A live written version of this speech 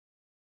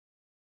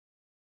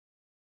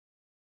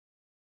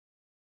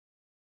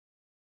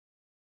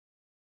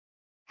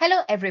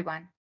Hello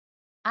everyone,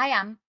 I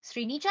am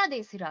Srinija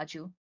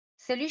Desiraju,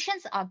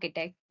 Solutions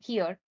Architect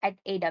here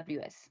at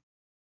AWS.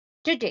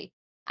 Today,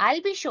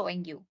 I'll be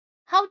showing you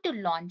how to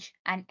launch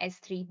an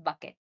S3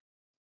 bucket.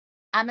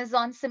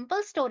 Amazon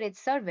Simple Storage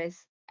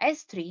Service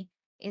S3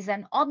 is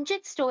an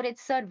object storage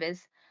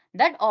service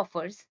that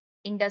offers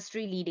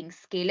industry-leading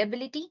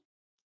scalability,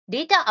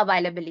 data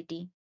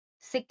availability,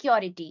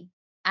 security,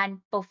 and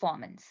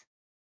performance.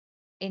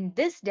 In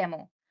this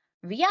demo,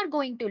 we are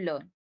going to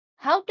learn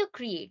how to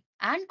create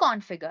and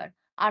configure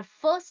our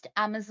first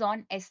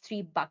Amazon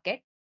S3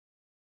 bucket,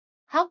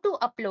 how to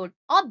upload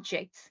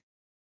objects,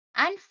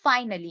 and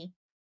finally,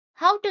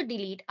 how to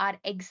delete our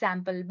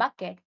example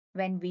bucket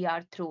when we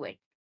are through it.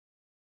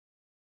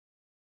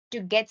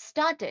 To get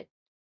started,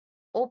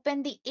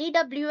 open the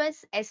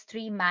AWS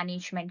S3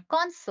 Management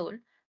Console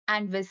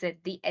and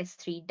visit the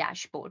S3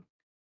 dashboard.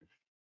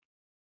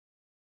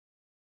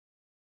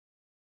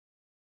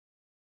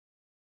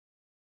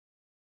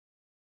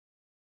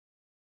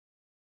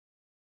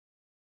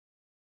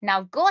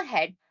 Now go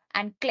ahead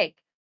and click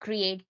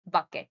Create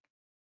Bucket.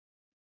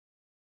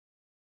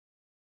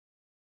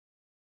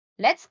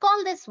 Let's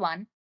call this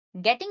one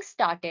Getting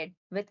Started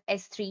with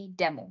S3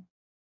 Demo.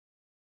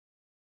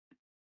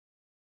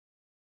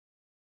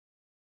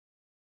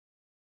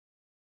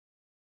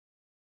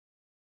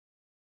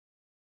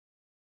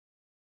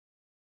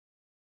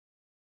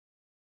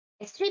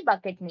 S3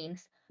 bucket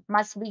names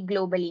must be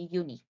globally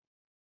unique.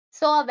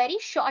 So a very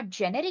short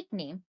generic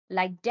name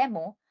like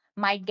demo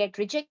might get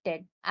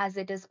rejected as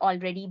it is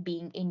already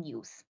being in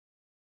use.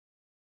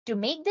 To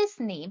make this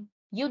name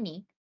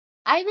unique,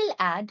 I will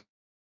add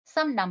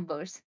some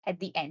numbers at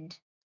the end.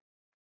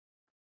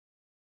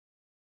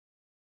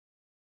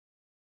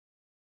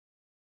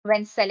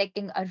 When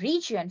selecting a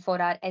region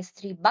for our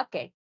S3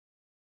 bucket,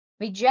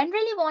 we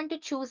generally want to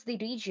choose the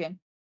region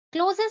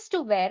closest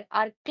to where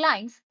our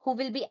clients who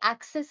will be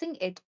accessing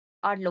it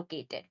are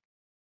located.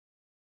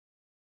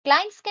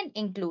 Clients can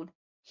include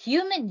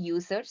human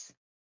users,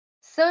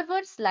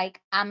 servers like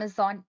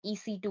Amazon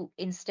EC2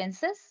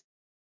 instances,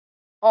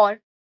 or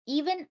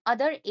even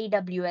other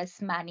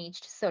AWS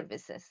managed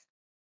services.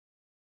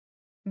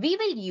 We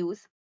will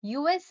use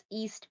US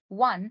East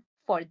 1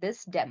 for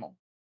this demo.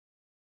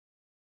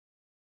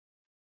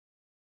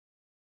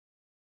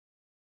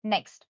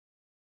 Next,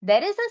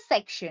 there is a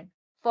section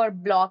for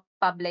block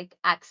public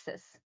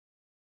access.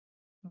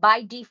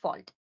 By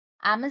default,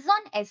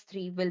 Amazon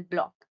S3 will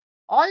block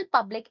all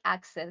public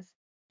access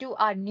to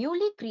our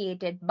newly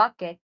created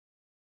bucket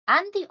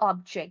and the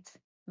objects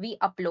we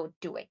upload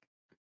to it.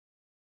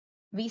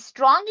 We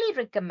strongly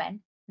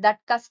recommend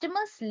that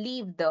customers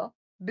leave the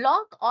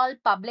Block All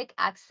Public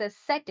Access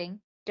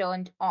setting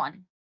turned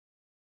on.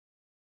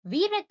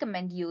 We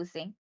recommend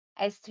using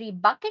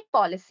S3 bucket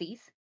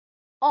policies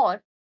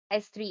or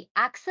S3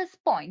 access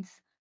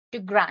points to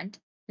grant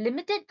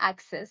limited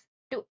access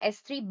to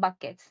S3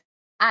 buckets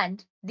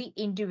and the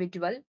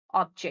individual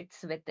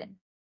objects within.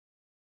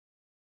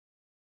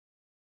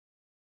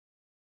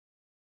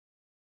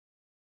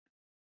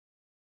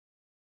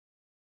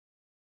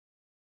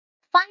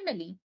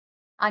 Finally,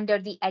 under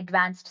the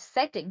advanced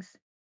settings,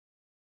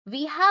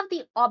 we have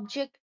the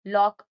object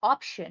lock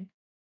option,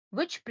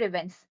 which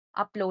prevents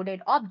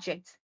uploaded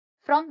objects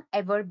from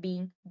ever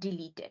being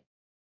deleted.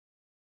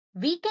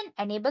 We can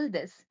enable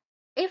this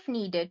if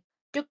needed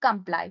to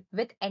comply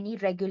with any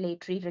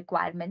regulatory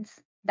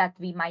requirements that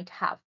we might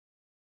have.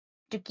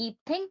 To keep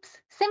things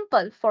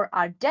simple for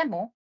our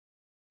demo,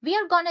 we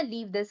are going to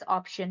leave this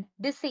option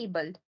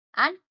disabled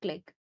and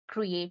click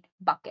Create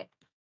Bucket.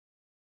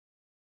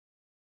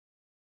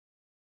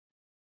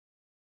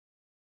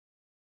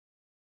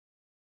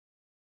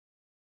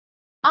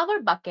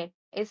 Our bucket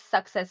is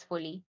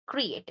successfully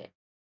created.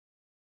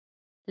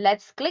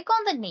 Let's click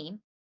on the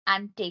name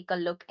and take a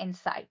look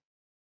inside.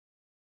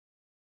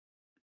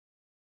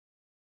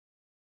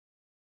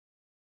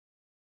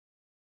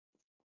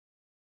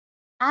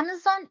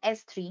 Amazon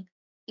S3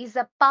 is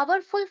a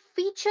powerful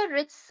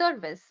feature-rich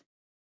service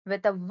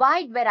with a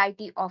wide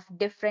variety of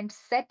different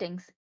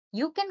settings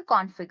you can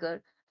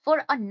configure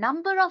for a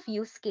number of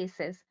use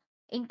cases,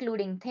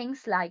 including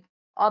things like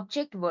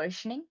object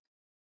versioning,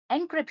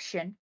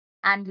 encryption,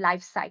 and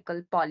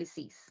lifecycle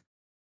policies.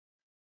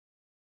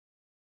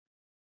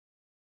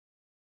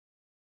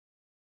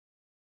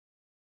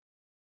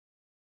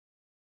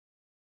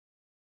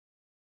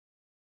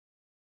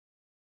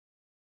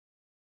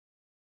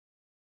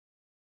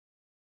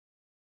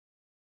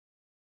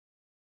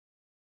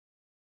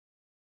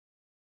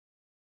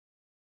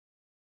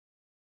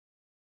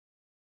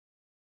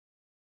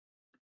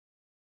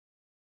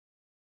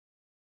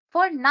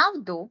 For now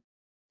though,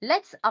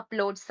 let's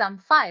upload some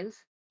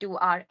files to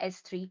our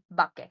S3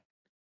 bucket.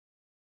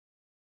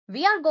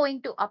 We are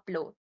going to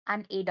upload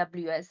an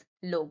AWS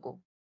logo.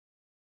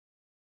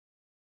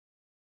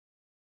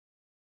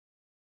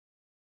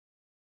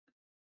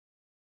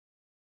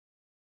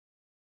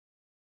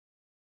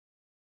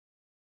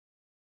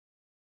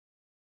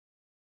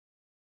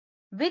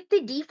 With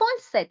the default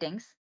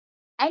settings,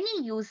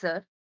 any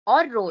user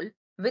or role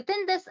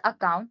within this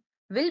account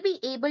will be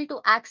able to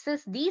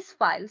access these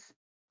files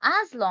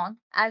as long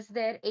as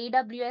their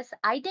AWS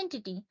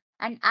identity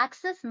and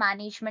access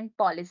management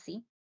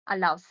policy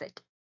allows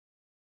it.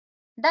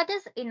 That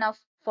is enough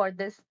for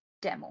this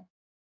demo.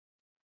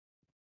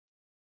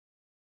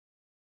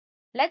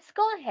 Let's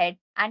go ahead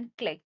and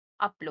click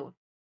Upload.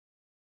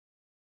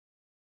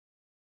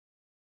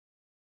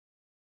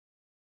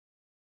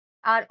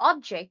 Our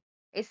object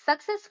is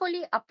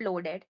successfully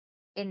uploaded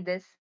in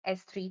this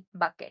S3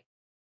 bucket.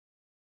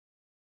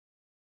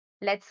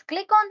 Let's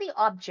click on the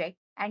object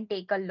and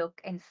take a look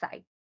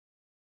inside.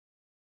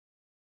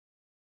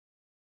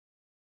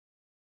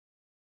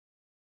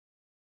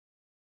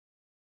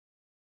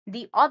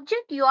 The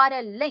object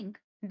URL link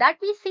that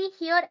we see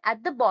here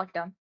at the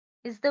bottom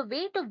is the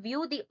way to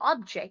view the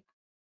object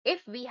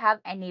if we have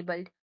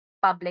enabled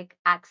public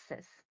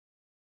access.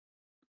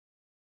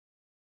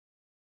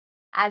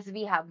 As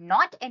we have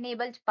not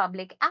enabled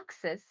public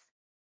access,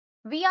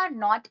 we are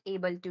not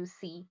able to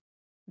see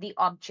the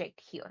object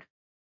here.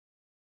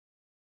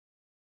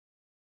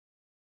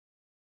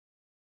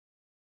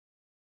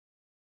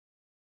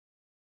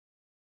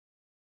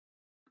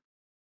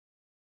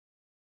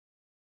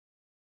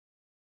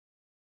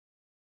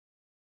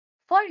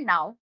 For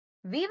now,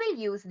 we will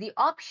use the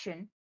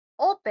option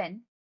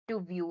Open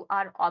to view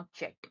our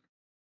object.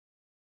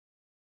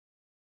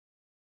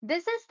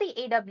 This is the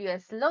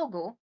AWS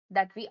logo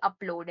that we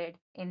uploaded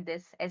in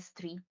this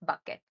S3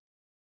 bucket.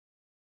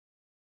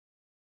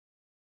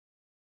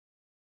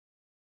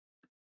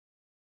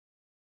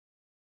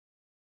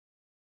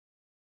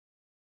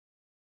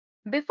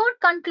 Before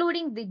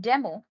concluding the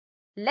demo,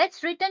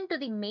 let's return to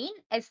the main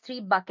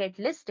S3 bucket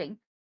listing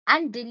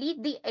and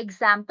delete the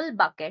example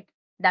bucket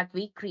that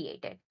we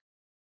created.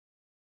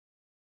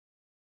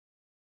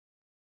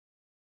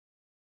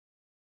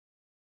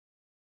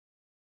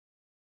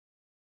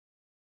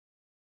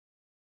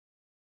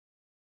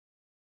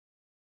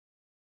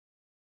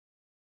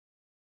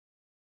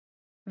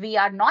 We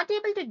are not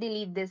able to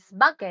delete this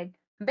bucket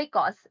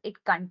because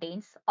it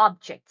contains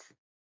objects.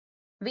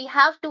 We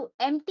have to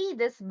empty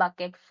this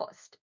bucket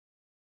first.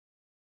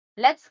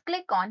 Let's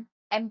click on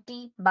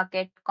Empty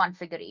Bucket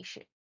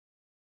Configuration.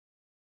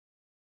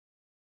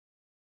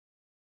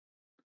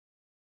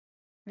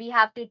 We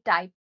have to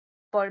type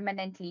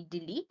permanently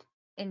delete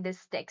in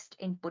this text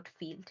input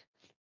field.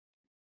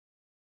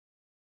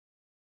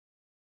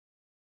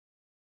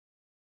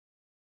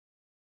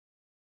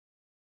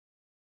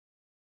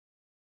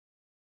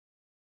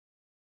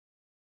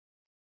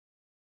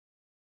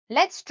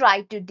 Let's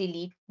try to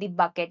delete the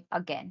bucket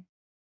again.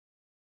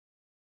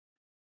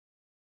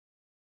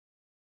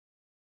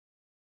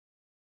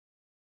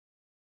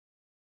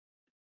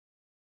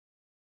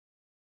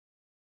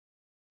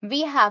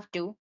 We have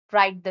to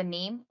write the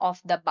name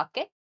of the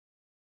bucket,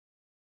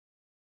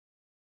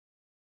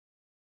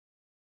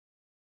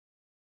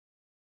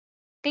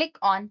 click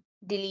on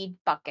Delete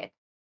Bucket.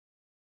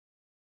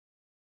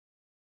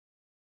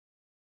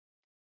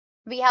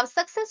 We have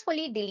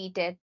successfully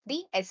deleted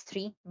the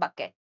S3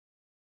 bucket.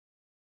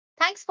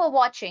 Thanks for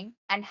watching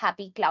and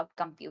happy cloud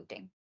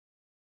computing.